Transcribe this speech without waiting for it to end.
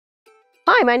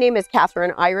Hi, my name is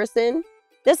Catherine Ireson.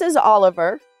 This is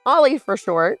Oliver, Ollie for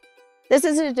short. This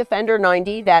is a Defender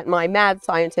 90 that my mad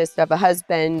scientist of a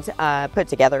husband put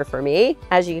together for me.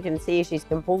 As you can see, she's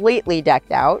completely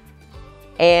decked out.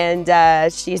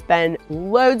 And she's been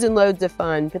loads and loads of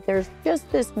fun, but there's just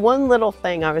this one little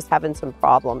thing I was having some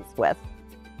problems with.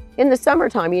 In the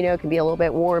summertime, you know, it can be a little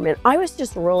bit warm, and I was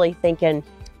just really thinking,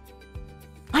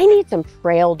 I need some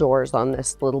trail doors on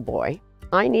this little boy.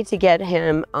 I need to get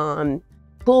him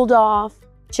cooled off,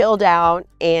 chilled out,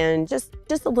 and just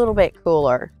a little bit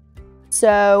cooler.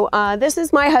 So this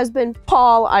is my husband,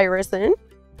 Paul Ireson.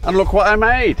 And look what I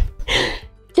made.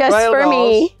 Just trail for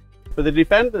me. For the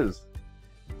Defenders.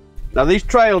 Now these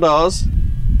trail doors,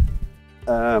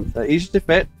 they're easy to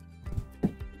fit.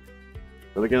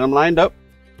 So we get them lined up.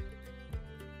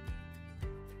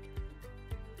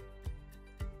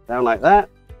 Down like that,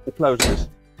 and closes.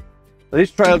 So these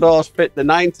trail doors fit the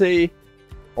 90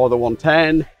 or the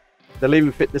 110. They'll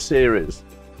even fit the series,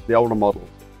 the older models.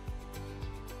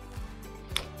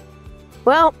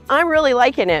 Well, I'm really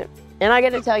liking it. And I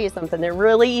gotta tell you something, they're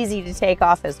really easy to take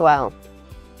off as well.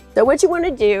 So what you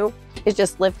wanna do is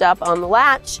just lift up on the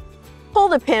latch, pull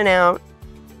the pin out,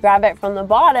 grab it from the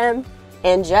bottom,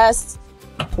 and just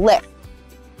lift.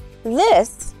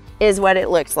 This is what it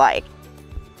looks like.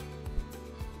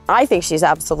 I think she's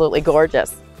absolutely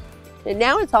gorgeous. And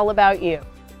now it's all about you.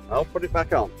 I'll put it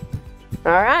back on.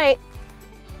 All right.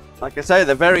 Like I say,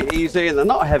 they're very easy and they're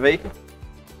not heavy.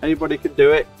 Anybody can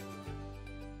do it.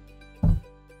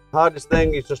 Hardest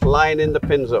thing is just lining the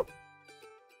pins up.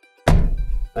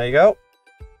 There you go.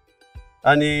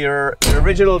 And your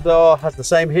original door has the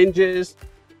same hinges.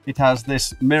 It has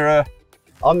this mirror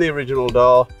on the original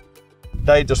door.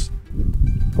 They just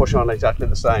push on exactly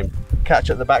the same.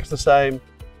 Catch at the back's the same.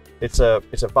 It's a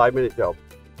 5-minute job.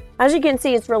 As you can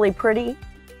see, it's really pretty.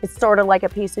 It's sort of like a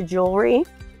piece of jewelry.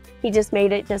 He just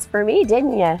made it just for me,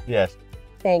 didn't you? Yes.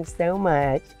 Thanks so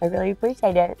much. I really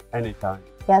appreciate it. Anytime.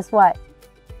 Guess what?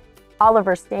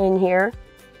 Oliver's staying here.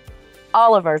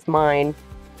 Oliver's mine.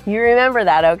 You remember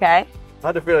that, okay? I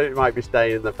had a feeling it might be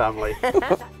staying in the family.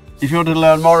 If you want to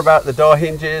learn more about the door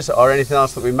hinges or anything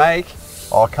else that we make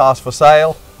or cars for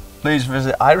sale, please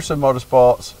visit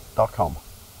irisonmotorsports.com.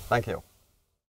 Thank you.